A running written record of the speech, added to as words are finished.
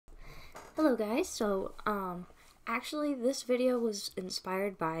Hello guys, so actually this video was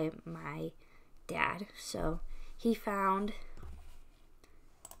inspired by my dad. So he found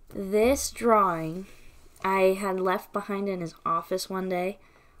this drawing I had left behind in his office one day.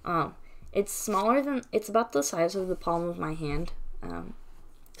 It's about the size of the palm of my hand.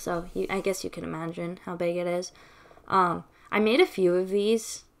 I guess you can imagine how big it is. I made a few of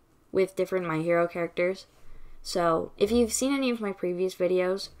these with different My Hero characters. So if you've seen any of my previous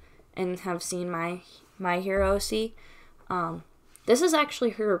videos and have seen my hero OC, this is actually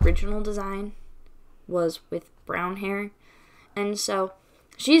her original design, was with brown hair, and so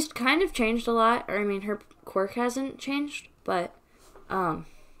she's kind of changed a lot. Or I mean, her quirk hasn't changed, but her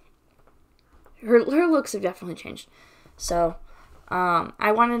looks have definitely changed. So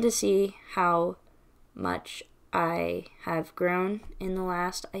I wanted to see how much I have grown in the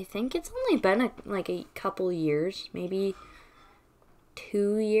last, I think it's only been a couple years, maybe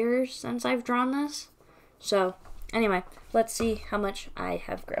 2 years since I've drawn this. So anyway, let's see how much I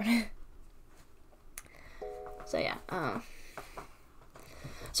have grown. So yeah,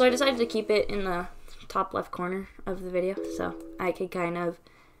 so I decided to keep it in the top left corner of the video so I could kind of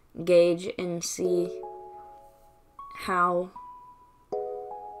gauge and see how,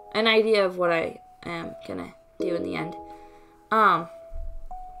 an idea of what I am gonna do in the end.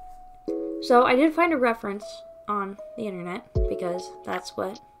 So I did find a reference on the internet, because that's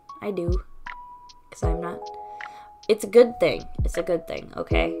what I do, because I'm not, it's a good thing,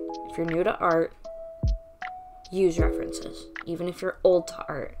 okay? If you're new to art, use references. Even if you're old to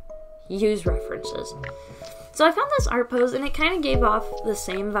art, use references. So I found this art pose, and it kind of gave off the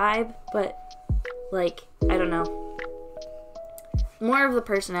same vibe, but, like, I don't know, more of the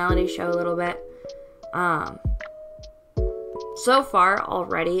personality show a little bit. So far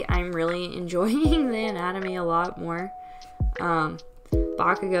already, I'm really enjoying the anatomy a lot more.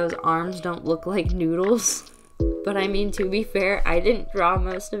 Bakugou's arms don't look like noodles, but I mean, to be fair, I didn't draw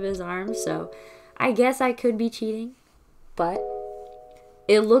most of his arms, so I guess I could be cheating, but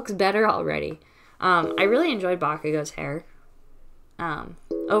it looks better already. I really enjoyed Bakugou's hair.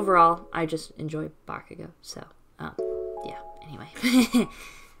 Overall, I just enjoy Bakugou, so, yeah, anyway.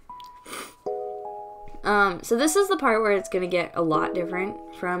 So this is the part where it's going to get a lot different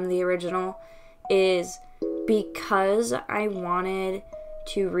from the original, is because I wanted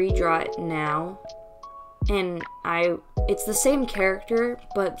to redraw it now, and it's the same character,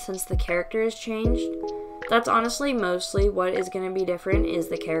 but since the character has changed, that's honestly mostly what is going to be different, is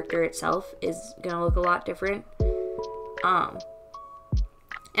the character itself is going to look a lot different.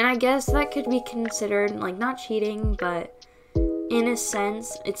 And I guess that could be considered, like, not cheating, but in a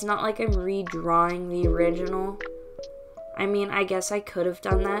sense, it's not like I'm redrawing the original. I mean, I guess I could have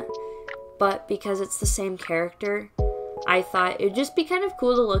done that, but because it's the same character, I thought it'd just be kind of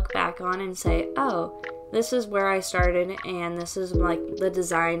cool to look back on and say, oh, this is where I started, and this is, like, the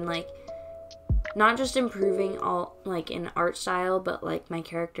design, like, not just improving all, like, in art style, but, like, my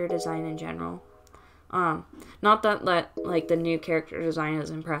character design in general. Not that, like, the new character design is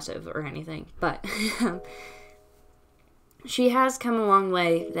impressive or anything, but she has come a long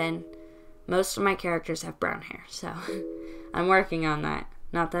way. Then most of my characters have brown hair, so I'm working on that.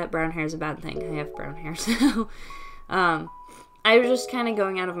 Not that brown hair is a bad thing. I have brown hair, so I was just kind of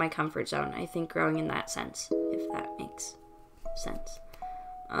going out of my comfort zone, I think, growing in that sense, if that makes sense.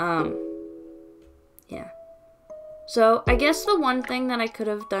 Yeah. So I guess the one thing that I could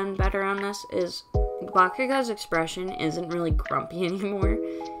have done better on this is Bakugou's expression isn't really grumpy anymore.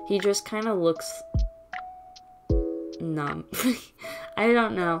 He just kind of looks numb. I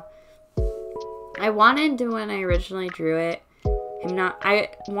don't know. I wanted to, when I originally drew it, I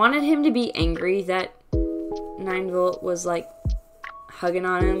wanted him to be angry that 9-Volt was, like, hugging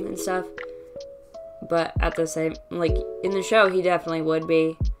on him and stuff, but at the same, like, in the show he definitely would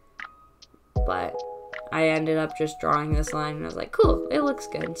be, but I ended up just drawing this line and I was like, cool, it looks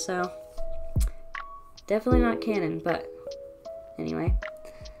good. So definitely not canon, but anyway.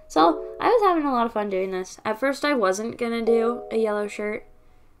 So I was having a lot of fun doing this. At first I wasn't gonna do a yellow shirt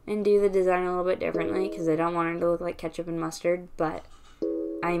and do the design a little bit differently, because I don't want it to look like ketchup and mustard, but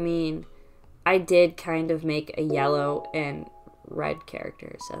I mean, I did kind of make a yellow and red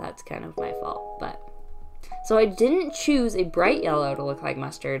character, so that's kind of my fault. But so I didn't choose a bright yellow to look like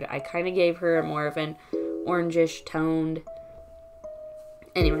mustard. I kind of gave her more of an orangish toned.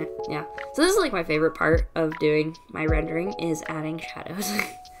 Anyway, yeah. So this is, like, my favorite part of doing my rendering, is adding shadows.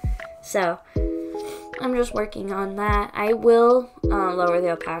 So I'm just working on that. I will lower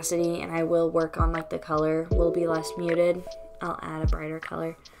the opacity, and I will work on, like, the color will be less muted. I'll add a brighter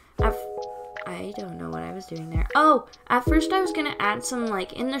color. I don't know what I was doing there. Oh, at first I was gonna add some,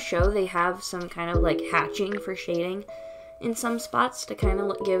 like, in the show they have some kind of, like, hatching for shading in some spots to kind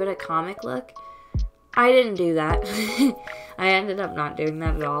of give it a comic look. I didn't do that. I ended up not doing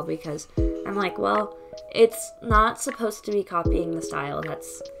that at all because I'm like, well, it's not supposed to be copying the style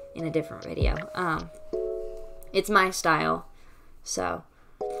that's in a different video. It's my style, so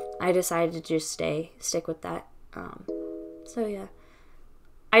I decided to just stick with that. So yeah,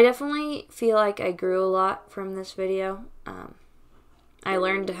 I definitely feel like I grew a lot from this video. I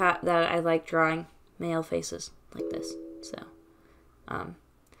learned that I like drawing male faces like this, so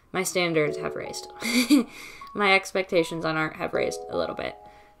my standards have raised. My expectations on art have raised a little bit,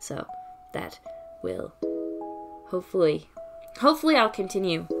 so that will hopefully I'll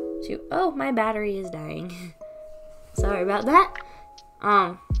continue to. Oh, my battery is dying. Sorry about that.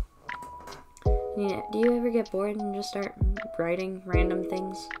 Yeah, do you ever get bored and just start writing random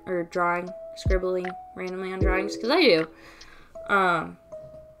things or scribbling randomly on drawings? Because I do.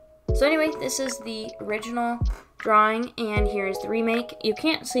 So anyway, this is the original drawing, and here's the remake. You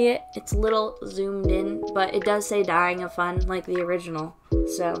can't see it, it's a little zoomed in, but it does say dying of fun like the original.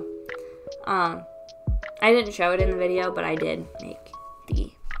 So I didn't show it in the video, but I did make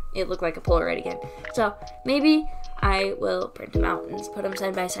it look like a Polaroid again. So maybe I will print them out and put them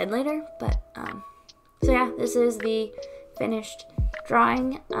side by side later, but so yeah, this is the finished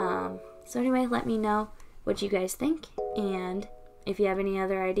drawing. So anyway, let me know what you guys think, and if you have any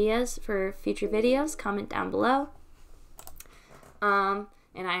other ideas for future videos, comment down below. And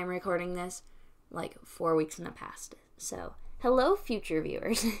I am recording this like 4 weeks in the past. So, hello future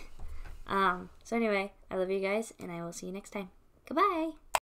viewers. So anyway, I love you guys, and I will see you next time. Goodbye!